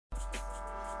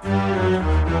Deuce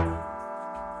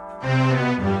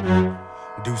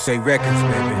Records,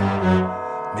 baby.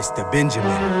 Mr.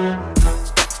 Benjamin.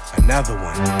 Another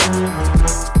one.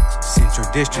 Central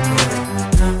District, baby.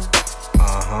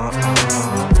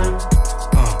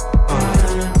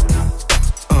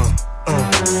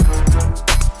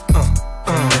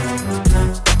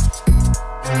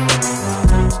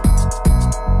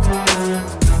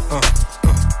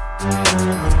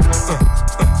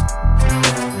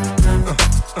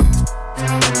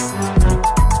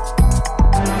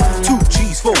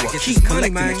 Keep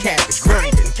collecting the cabbage,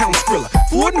 grinding, count skrilla,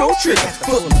 Ford no trigger,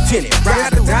 full lieutenant,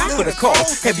 ride or die for the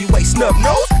cause, heavyweight snub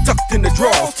nose, tucked in the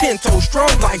drawers, 10 toes strong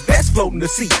like best floating the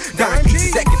sea, dime piece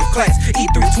executive class,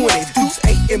 E320, Deuce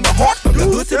 8 in my heart, from the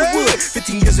hood to the wood,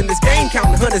 15 years in this game,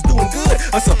 counting hunters doing good,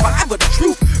 a survivor, the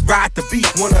truth, ride the beat,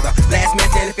 one of the last man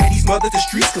standing fed, he's mother the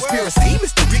streets, conspiracy,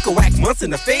 Mr. Rico act months in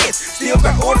the feds, still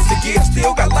got orders to give,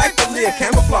 still got life to live,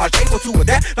 camouflage, able to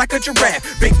adapt like a giraffe,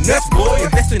 big nuts boy,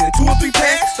 investing in 2 or 3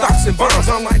 packs, stocks and bonds,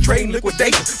 online trading,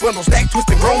 liquidation, bundle stack,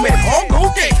 twisted romance, all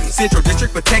gold days. Central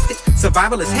District protected,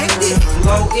 survival is hectic.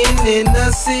 Low end in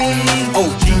the sea,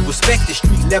 OG respected,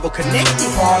 street level connected.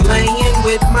 parlaying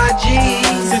with my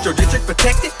G's. Central District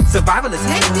protected, survival is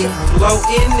hectic. Low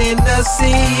end in the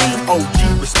sea,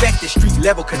 OG respected, street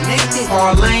level connected.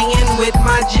 parlaying with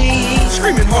my G's.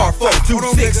 Screaming hard folk,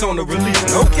 2-6 on the release.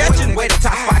 No catching, way to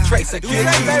top 5 trace, secure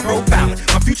keys, profiling.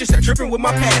 My future set tripping with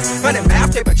my past. 100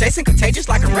 miles, paper chasing, contagious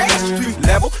like a rash. Street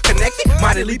level connected,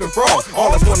 mighty leaping fraud.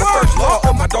 All is one the first law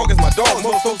of my dog is my dog.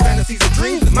 Most folks' fantasies and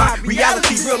dreams is my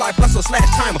reality. Real life hustle slash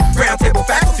timer. Round table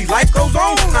faculty, life goes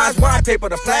on. Eyes wide, paper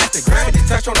to plastic. Grounded,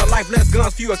 touch on the life, less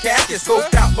guns, fewer caskets.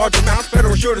 Scoped out large amounts,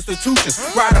 federal insured institutions.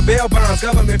 Rider bail bonds,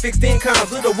 government fixed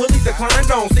incomes. Little Willie declined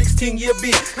on 16-year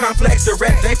bid. Complex to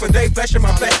rap, day for day, flesh in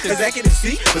my flesh. Executive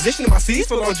C, positioning my C's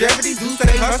for longevity. Do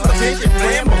say hustle, attention,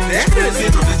 plan, most definitely.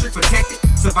 Central District protected,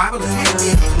 survival is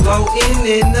hectic. Low end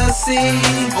in the sea,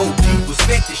 OG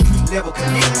respected, street level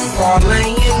connected.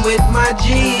 parlaying with my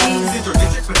G's. Central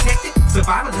District protected,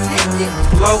 survival is hectic.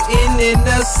 Low end in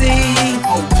the sea,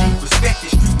 OG respected,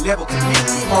 street level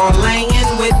connected.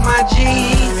 parlaying with my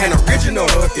G's. An original,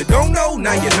 if you don't know,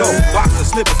 now you know. Boxer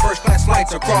slippers, first class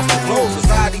flights across the globe.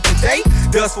 Society today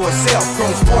does for itself.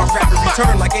 Chrome spark, rapid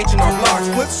return like H&R blocks.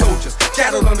 Foot soldiers,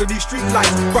 shadowed under these street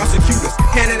lights. Prosecutors,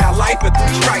 handing out life for 3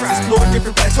 strikes. Explored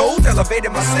different plateaus,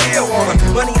 elevated my cell. All the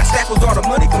money I stacked was all the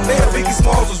money from bail. Biggie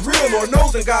Smalls was real, Lord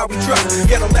knows in God we trust.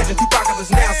 Ghetto legend, Tupac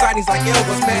is now. Sightings like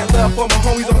Elvis, mad love for my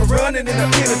homies on the run. And in the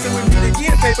pen until we meet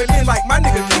again. Paper in like my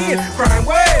nigga Ken. Crime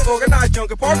wave, organized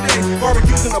jungle park days.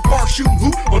 Barbecues in the park, shooting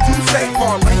hoop on Tuesday.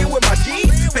 Parlaying with my G's,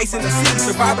 facing the sea.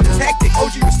 Survival is hectic,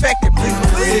 OG respected, please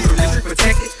believe. Central District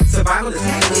protected, survival is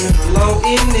hectic. Low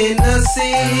end in the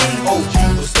sea, OG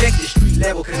respected, street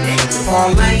level connected.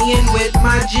 parlaying with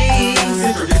my G's.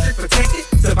 Central District protected,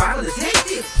 survival is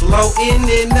hectic. Low end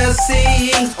in the sea,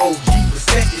 OG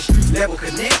respected, street level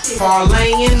connected.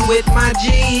 parlaying with my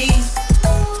G's.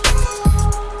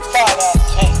 Father, I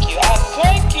thank you. I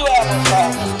thank you, Abba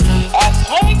Father. I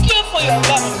thank you for your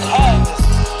loving kindness.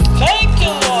 Thank you,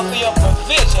 Lord, for your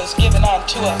provisions given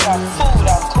unto us, our food,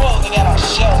 our clothing, and our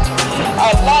shelter,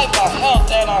 our life, our health,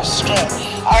 and our strength.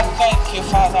 I thank you,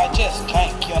 Father. I just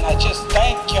thank you, and I just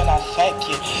thank you, and I thank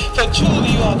you. For truly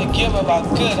you are the giver of our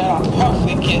good and our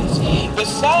perfect gifts.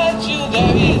 Besides you,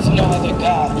 there is no other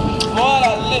God. Lord,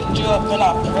 I lift you up and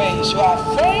I praise you. I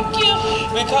thank you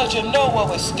because you know what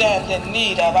we stand in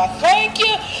need of. I thank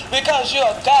you because you're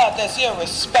a God that's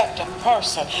irrespective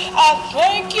person. I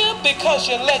thank you because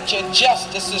you let your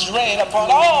justices reign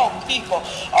upon all people,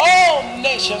 all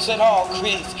nations, and all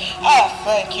creeds. I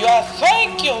thank you. I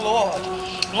thank you, Lord.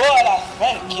 Lord, I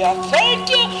thank you. I thank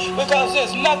you because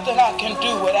there's nothing I can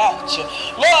do without you.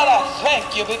 Lord, I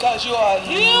thank you because you are a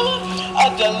healer,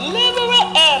 a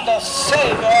deliverer, and a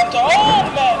savior unto all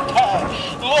mankind.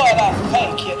 Lord, I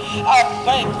thank you. I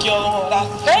thank you, Lord. I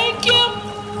thank you.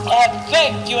 I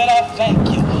thank you and I thank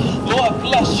you. Lord,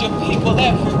 bless your people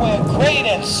everywhere, great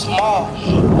and small,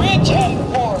 rich and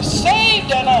poor,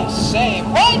 saved and unsaved,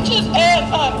 righteous and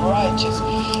unrighteous.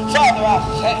 Father, I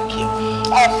thank you.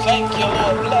 I thank you,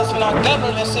 Lord, blessing our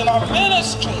governments and our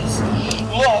ministries.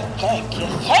 Lord, thank you.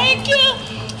 Thank you.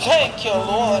 Thank you,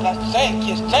 Lord. I thank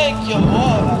you. Thank you,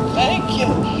 Lord. I thank you.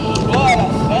 Lord, I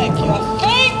thank you. I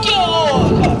thank you,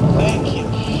 Lord. I thank you.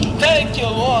 Thank you,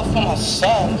 Lord, for my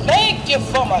son. Thank you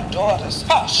for my daughters.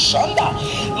 Hashanda.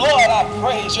 Lord, I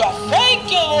praise you. I thank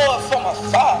you, Lord, for my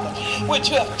father, which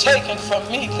you have taken from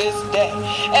me this day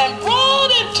and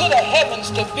brought into the heavens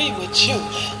to be with you.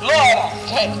 Lord, I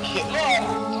thank you. Lord, I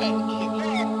thank you.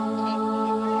 Lord, I thank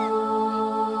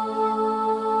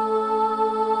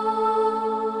you.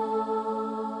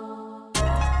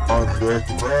 I'm the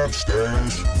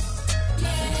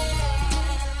TheRapStash.